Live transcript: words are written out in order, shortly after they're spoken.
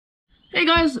Hey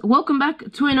guys, welcome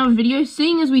back to another video.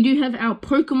 Seeing as we do have our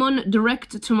Pokemon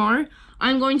Direct tomorrow,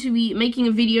 I'm going to be making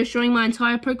a video showing my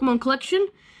entire Pokemon collection.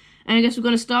 And I guess we're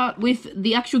going to start with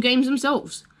the actual games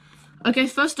themselves. Okay,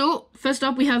 first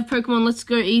up we have Pokemon Let's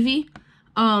Go Eevee.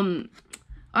 I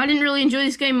didn't really enjoy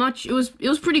this game much. It was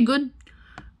pretty good.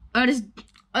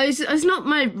 It's not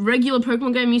my regular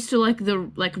Pokemon game. I'm used to the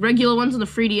regular ones on the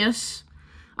 3DS.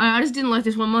 I just didn't like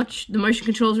this one much. The motion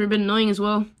controls were a bit annoying as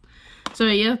well. So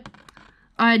yeah.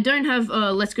 I don't have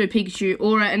Let's Go Pikachu,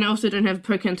 and I also don't have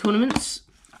Pokemon Tournaments.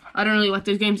 I don't really like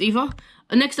those games either.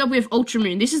 Next up, we have Ultra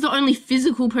Moon. This is the only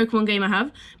physical Pokemon game I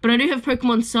have, but I do have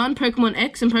Pokemon Sun, Pokemon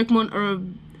X, and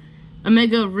Pokemon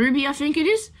Omega Ruby, I think it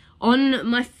is, on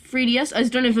my 3DS. I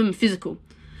just don't have them physical,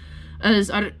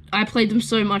 as I played them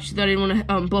so much that I didn't want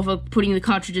to bother putting the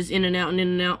cartridges in and out and in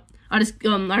and out. I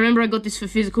remember I got this for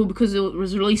physical because it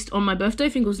was released on my birthday. I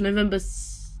think it was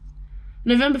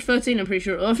November 13, I'm pretty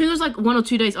sure. I think it was like 1 or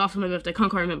 2 days after my birthday.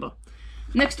 Can't quite remember.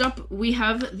 Next up, we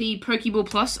have the Pokeball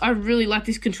Plus. I really like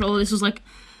this controller. This was like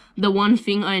the one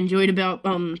thing I enjoyed about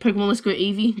Pokemon Let's Go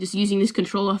Eevee. Just using this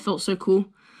controller felt so cool.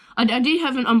 I did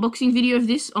have an unboxing video of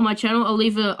this on my channel. I'll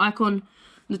leave an icon in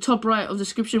the top right of the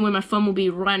description where my thumb will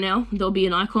be right now. There'll be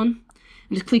an icon.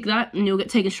 And just click that and you'll get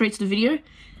taken straight to the video.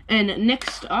 And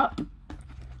next up,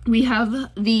 we have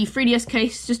the 3DS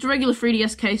case. Just a regular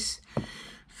 3DS case.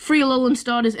 3 Alolan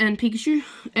starters and Pikachu,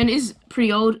 and it is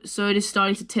pretty old, so it is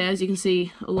starting to tear, as you can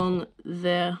see along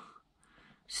there.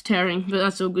 It's tearing, but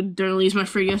that's all good. Don't really use my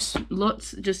 3DS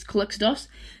lots, it just collects dust.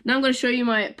 Now I'm going to show you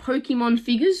my Pokemon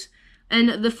figures, and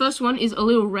the first one is a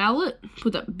little Rowlet.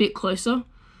 Put that a bit closer.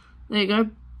 There you go.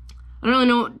 I don't really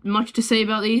know much to say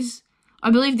about these.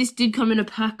 I believe this did come in a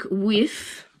pack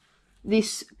with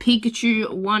this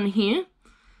Pikachu one here.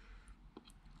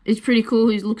 It's pretty cool.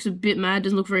 He looks a bit mad,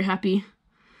 doesn't look very happy.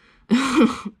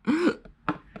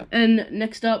 And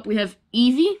next up we have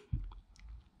Eevee,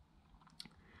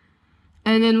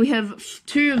 and then we have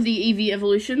 2 of the Eevee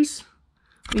evolutions.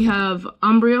 We have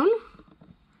Umbreon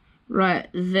right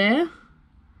there.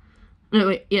 No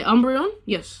wait, yeah, Umbreon,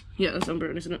 yes, yeah, that's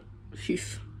Umbreon, isn't it? Phew,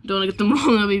 don't want to get them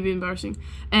wrong, that would be embarrassing.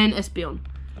 And Espeon.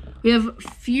 We have a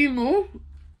few more.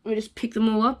 Let me just pick them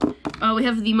all up. We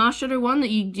have the Marshadow one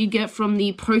that you did get from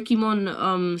the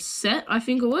Pokemon set, I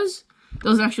think it was. There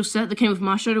was an actual set that came with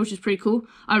Marshadow, which is pretty cool.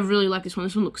 I really like this one.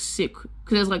 This one looks sick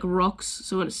because there's like rocks,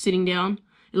 so when it's sitting down,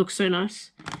 it looks so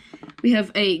nice. We have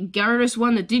a Gyarados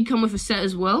one that did come with a set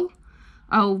as well.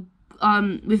 With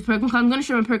Pokemon cards. I'm going to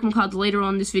show my Pokemon cards later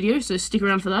on in this video, so stick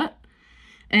around for that.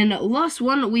 And last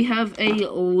one, we have a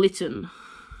Litten.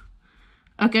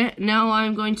 Okay, now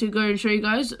I'm going to go and show you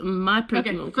guys my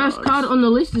Pokemon cards. First card on the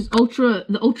list is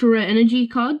the Ultra Rare Energy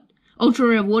card. Ultra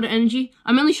Rare Water Energy.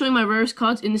 I'm only showing my rarest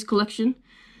cards in this collection.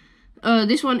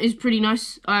 This one is pretty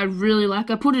nice. I really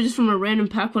like. I put it just from a random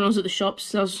pack when I was at the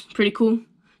shops. That was pretty cool.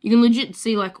 You can legit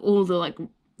see like all the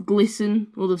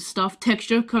glisten, all the stuff,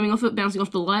 texture coming off it, bouncing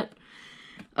off the light.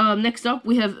 Next up,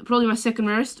 we have probably my second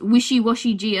rarest, Wishy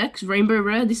Washy GX Rainbow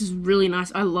Rare. This is really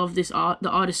nice. I love this art. The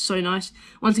art is so nice.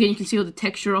 Once again, you can see all the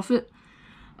texture off it.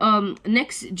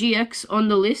 Next GX on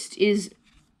the list is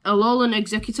Alolan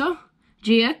Executor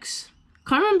GX.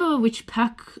 Can't remember which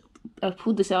pack I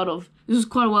pulled this out of. This was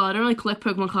quite a while. I don't really collect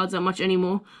Pokemon cards that much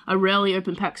anymore. I rarely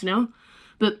open packs now.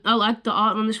 But I like the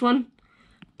art on this one.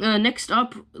 Next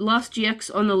up, last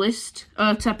GX on the list,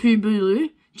 Tapu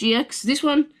Bulu GX. This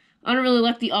one, I don't really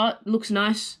like the art. It looks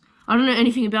nice. I don't know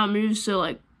anything about moves, so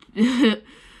yeah,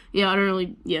 I don't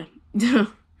really, yeah.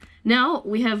 Now,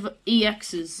 we have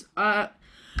EXs.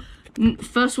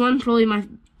 First one, probably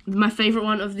my favorite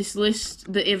one of this list,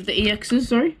 of the EXs,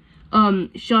 sorry.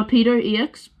 Sharpedo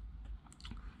EX.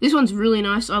 This one's really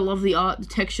nice. I love the art. The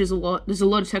texture's a lot. There's a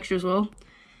lot of texture as well.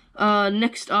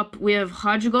 Next up, we have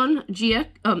Hydreigon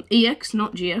GX, EX,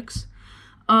 not GX.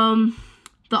 The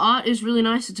art is really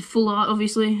nice. It's a full art,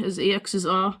 obviously, as EXs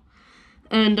are.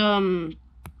 And, don't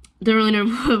really know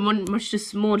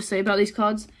much more to say about these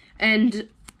cards. And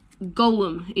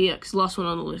Golem EX, last one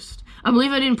on the list. I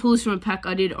believe I didn't pull this from a pack.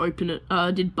 I did open it.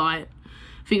 I did buy it.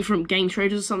 I think from Game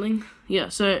Traders or something. Yeah,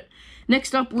 so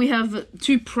next up we have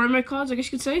 2 promo cards, I guess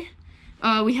you could say.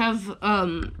 We have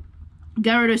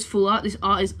Gyarados full art.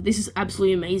 This is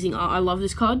absolutely amazing art. I love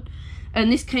this card.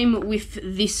 And this came with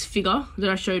this figure that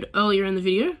I showed earlier in the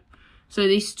video. So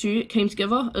these 2 came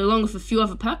together along with a few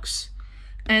other packs.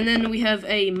 And then we have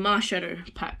a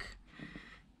Marshadow pack.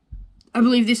 I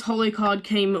believe this holo card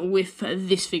came with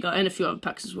this figure and a few other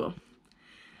packs as well.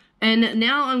 And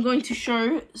now I'm going to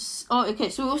show. Oh, okay.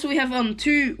 So we have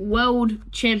 2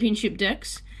 World Championship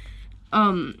decks.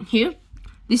 Here,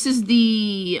 this is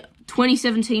the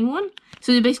 2017 one,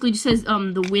 So it basically just says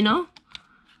the winner,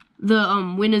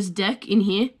 the winner's deck in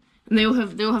here, and they all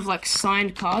have like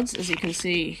signed cards, as you can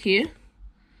see here.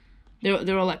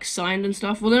 They're all like signed and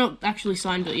stuff. Well, they're not actually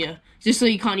signed, but yeah, just so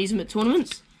you can't use them at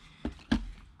tournaments.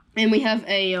 And we have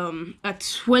a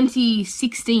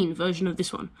 2016 version of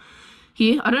this one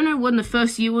here. I don't know when the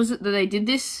first year was it that they did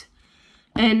this.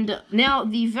 And now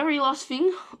the very last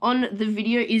thing on the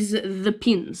video is the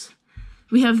pins.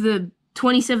 We have the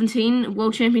 2017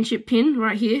 World Championship pin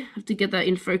right here. I have to get that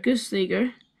in focus. There you go.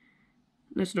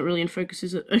 That's not really in focus,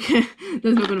 is it? Okay,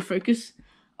 that's not going to focus.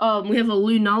 We have a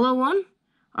Lunala one.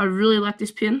 I really like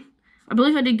this pin. I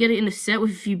believe I did get it in a set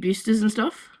with a few boosters and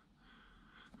stuff.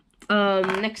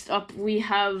 Next up, we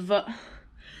have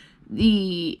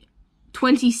the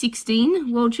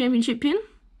 2016 World Championship pin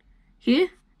here.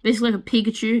 Basically like a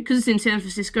Pikachu, because it's in San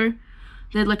Francisco.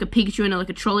 They had like a Pikachu and like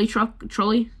a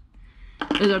trolley.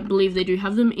 As I believe they do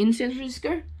have them in San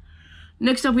Francisco.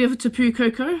 Next up, we have a Tapu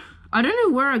Koko. I don't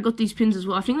know where I got these pins as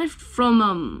well. I think they're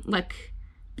from,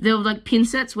 they're like pin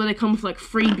sets where they come with like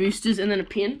 3 boosters and then a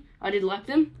pin. I did like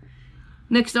them.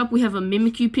 Next up, we have a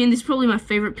Mimikyu pin. This is probably my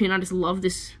favorite pin. I just love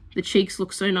this. The cheeks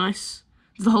look so nice.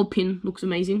 The whole pin looks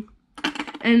amazing.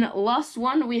 And last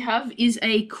one we have is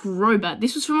a Crobat.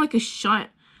 This was from like a shine.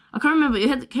 I can't remember.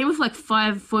 It came with like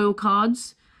 5 foil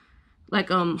cards, like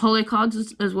holo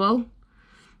cards as well,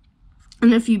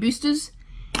 and a few boosters.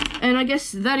 And I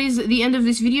guess that is the end of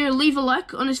this video. Leave a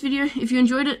like on this video if you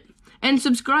enjoyed it, and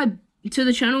subscribe to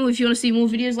the channel if you want to see more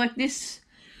videos like this.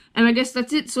 And I guess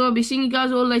that's it. So I'll be seeing you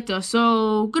guys all later.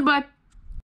 So goodbye.